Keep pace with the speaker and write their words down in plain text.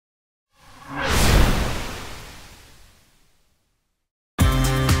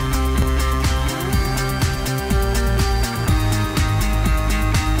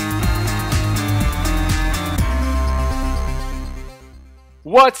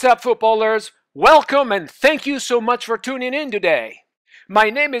What's up, footballers? Welcome and thank you so much for tuning in today. My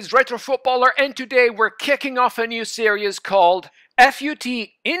name is Retro Footballer and today we're kicking off a new series called FUT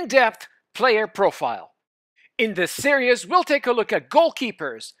In-depth Player Profile. In this series, we'll take a look at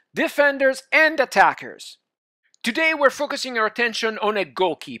goalkeepers, defenders, and attackers. Today we're focusing our attention on a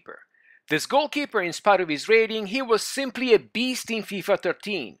goalkeeper. This goalkeeper, in spite of his rating, he was simply a beast in FIFA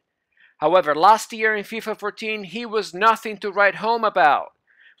 13. However, last year in FIFA 14, he was nothing to write home about.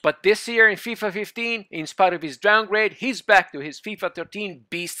 But this year in FIFA 15, in spite of his downgrade, he's back to his FIFA 13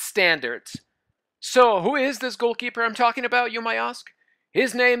 beast standards. So, who is this goalkeeper I'm talking about, you might ask?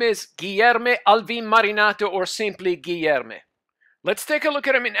 His name is Guilherme Alvim Marinato, or simply Guilherme. Let's take a look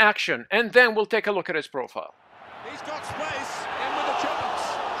at him in action, and then we'll take a look at his profile. He's got space, in with a chance.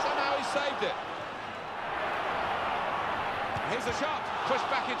 Somehow he saved it. Here's the shot, pushed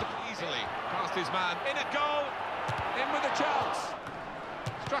back into easily. Past his man, in at goal, in with a chance.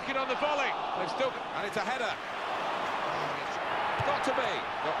 Struck it on the volley. They've still, and it's a header. It's got to be.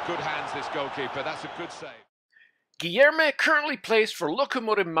 Got good hands, this goalkeeper. That's a good save. Guilherme currently plays for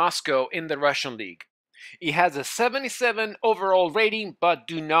Lokomotiv Moscow in the Russian league. He has a 77 overall rating, but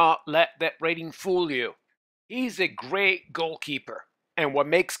do not let that rating fool you. He's a great goalkeeper. And what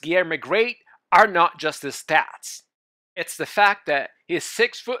makes Guilherme great are not just his stats. It's the fact that he's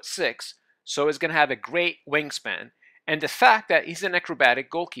 6'6", so he's going to have a great wingspan. And the fact that he's an acrobatic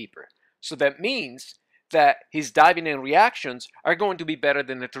goalkeeper. So that means that his diving and reactions are going to be better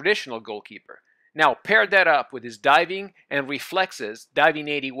than a traditional goalkeeper. Now pair that up with his diving and reflexes, diving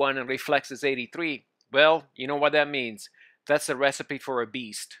 81 and reflexes 83, well, you know what that means. That's a recipe for a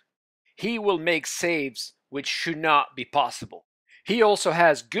beast. He will make saves which should not be possible. He also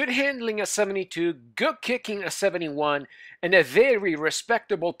has good handling at 72, good kicking at 71, and a very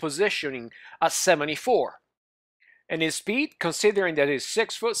respectable positioning at 74. And his speed, considering that he's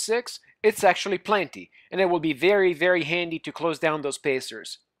 6'6", it's actually plenty, and it will be very, very handy to close down those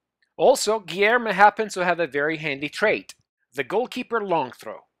pacers. Also, Guilherme happens to have a very handy trait, the goalkeeper long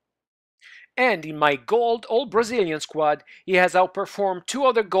throw. And in my gold all-Brazilian squad, he has outperformed two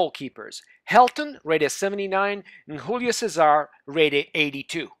other goalkeepers, Helton, rated 79, and Julio Cesar, rated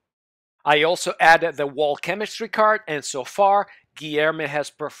 82. I also added the wall chemistry card, and so far, Guilherme has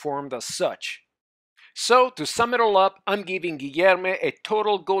performed as such. So, to sum it all up, I'm giving Guilherme a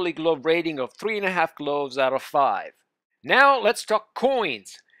total goalie glove rating of 3.5 gloves out of 5. Now, let's talk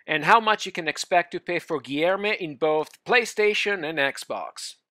coins, and how much you can expect to pay for Guilherme in both PlayStation and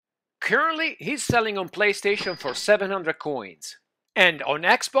Xbox. Currently, he's selling on PlayStation for 700 coins. And on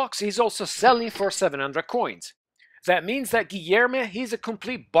Xbox, he's also selling for 700 coins. That means that Guilherme, he's a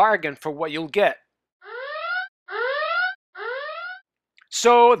complete bargain for what you'll get.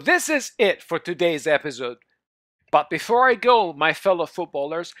 So this is it for today's episode. But before I go, my fellow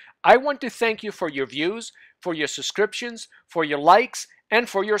footballers, I want to thank you for your views, for your subscriptions, for your likes, and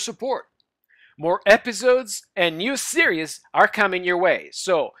for your support. More episodes and new series are coming your way.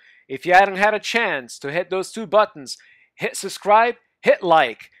 So if you hadn't had a chance to hit those two buttons, hit subscribe, hit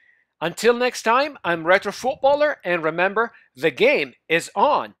like. Until next time, I'm Retro Footballer, and remember, the game is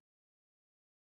on.